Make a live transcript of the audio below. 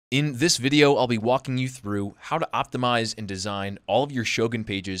In this video, I'll be walking you through how to optimize and design all of your Shogun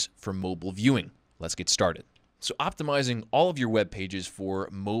pages for mobile viewing. Let's get started. So optimizing all of your web pages for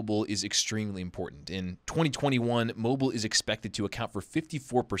mobile is extremely important. In 2021, mobile is expected to account for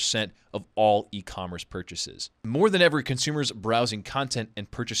 54% of all e-commerce purchases. More than ever, consumers browsing content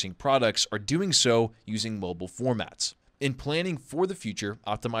and purchasing products are doing so using mobile formats. In planning for the future,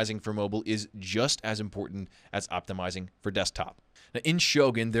 optimizing for mobile is just as important as optimizing for desktop. Now, in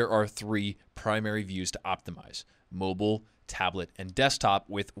Shogun, there are three primary views to optimize: mobile, tablet, and desktop,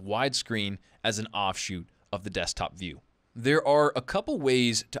 with widescreen as an offshoot of the desktop view. There are a couple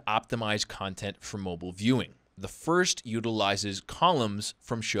ways to optimize content for mobile viewing. The first utilizes columns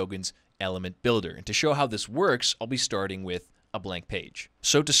from Shogun's element builder. And to show how this works, I'll be starting with a blank page.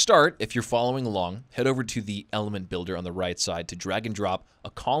 So to start, if you're following along, head over to the element builder on the right side to drag and drop a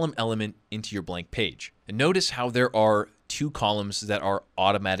column element into your blank page. And notice how there are two columns that are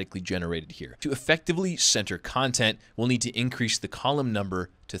automatically generated here. To effectively center content, we'll need to increase the column number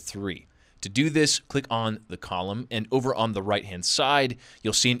to 3. To do this, click on the column, and over on the right-hand side,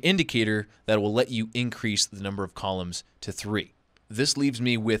 you'll see an indicator that will let you increase the number of columns to 3. This leaves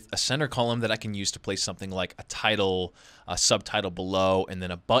me with a center column that I can use to place something like a title, a subtitle below, and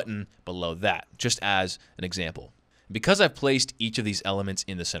then a button below that, just as an example. Because I've placed each of these elements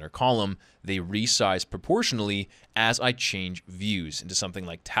in the center column, they resize proportionally as I change views into something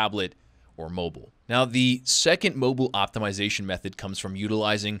like tablet or mobile. Now, the second mobile optimization method comes from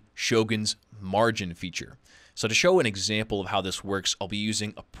utilizing Shogun's margin feature. So to show an example of how this works, I'll be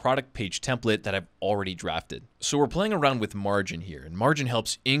using a product page template that I've already drafted. So we're playing around with margin here, and margin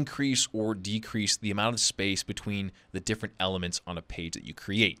helps increase or decrease the amount of space between the different elements on a page that you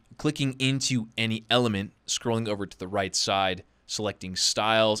create. Clicking into any element, scrolling over to the right side, selecting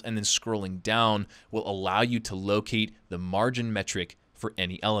styles, and then scrolling down will allow you to locate the margin metric for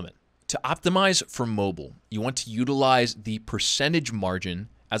any element. To optimize for mobile, you want to utilize the percentage margin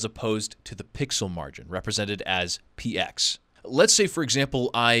as opposed to the pixel margin, represented as PX. Let's say, for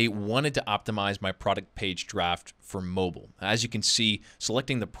example, I wanted to optimize my product page draft for mobile. As you can see,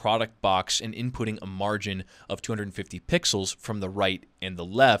 selecting the product box and inputting a margin of 250 pixels from the right and the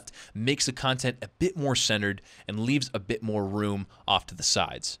left makes the content a bit more centered and leaves a bit more room off to the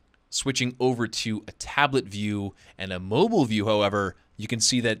sides. Switching over to a tablet view and a mobile view, however, you can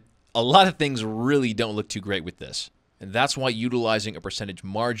see that a lot of things really don't look too great with this. And that's why utilizing a percentage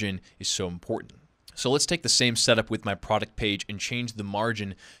margin is so important. So let's take the same setup with my product page and change the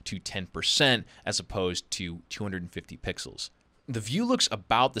margin to 10% as opposed to 250 pixels. The view looks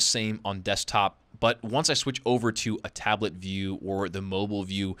about the same on desktop, but once I switch over to a tablet view or the mobile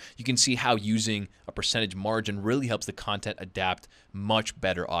view, you can see how using a percentage margin really helps the content adapt much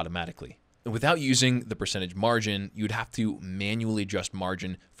better automatically. Without using the percentage margin, you'd have to manually adjust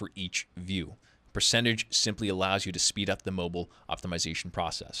margin for each view. Percentage simply allows you to speed up the mobile optimization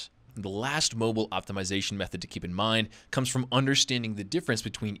process. The last mobile optimization method to keep in mind comes from understanding the difference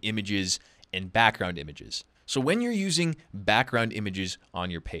between images and background images. So when you're using background images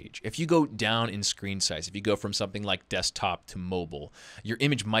on your page, if you go down in screen size, if you go from something like desktop to mobile, your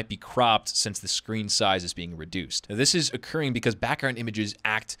image might be cropped since the screen size is being reduced. Now, this is occurring because background images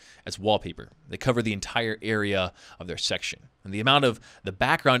act as wallpaper. They cover the entire area of their section. And the amount of the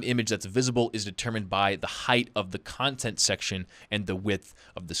background image that's visible is determined by the height of the content section and the width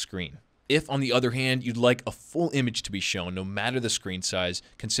of the screen. If, on the other hand, you'd like a full image to be shown, no matter the screen size,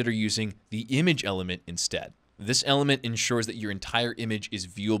 consider using the image element instead. This element ensures that your entire image is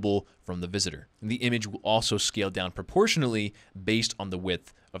viewable from the visitor. And the image will also scale down proportionally based on the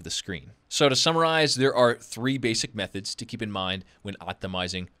width of the screen. So to summarize, there are three basic methods to keep in mind when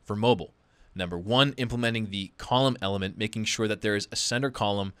optimizing for mobile. Number one, implementing the column element, making sure that there is a center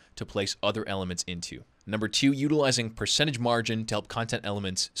column to place other elements into. Number two, utilizing percentage margin to help content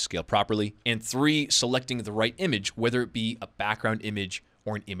elements scale properly. And three, selecting the right image, whether it be a background image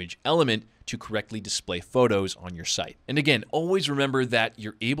or an image element, to correctly display photos on your site. And again, always remember that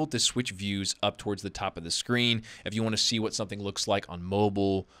you're able to switch views up towards the top of the screen if you want to see what something looks like on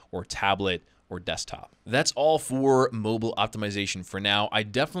mobile or tablet or desktop. That's all for mobile optimization for now. I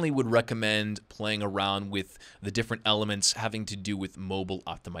definitely would recommend playing around with the different elements having to do with mobile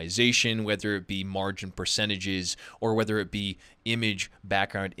optimization, whether it be margin percentages or whether it be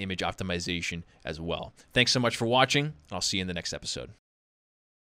background image optimization as well. Thanks so much for watching. I'll see you in the next episode.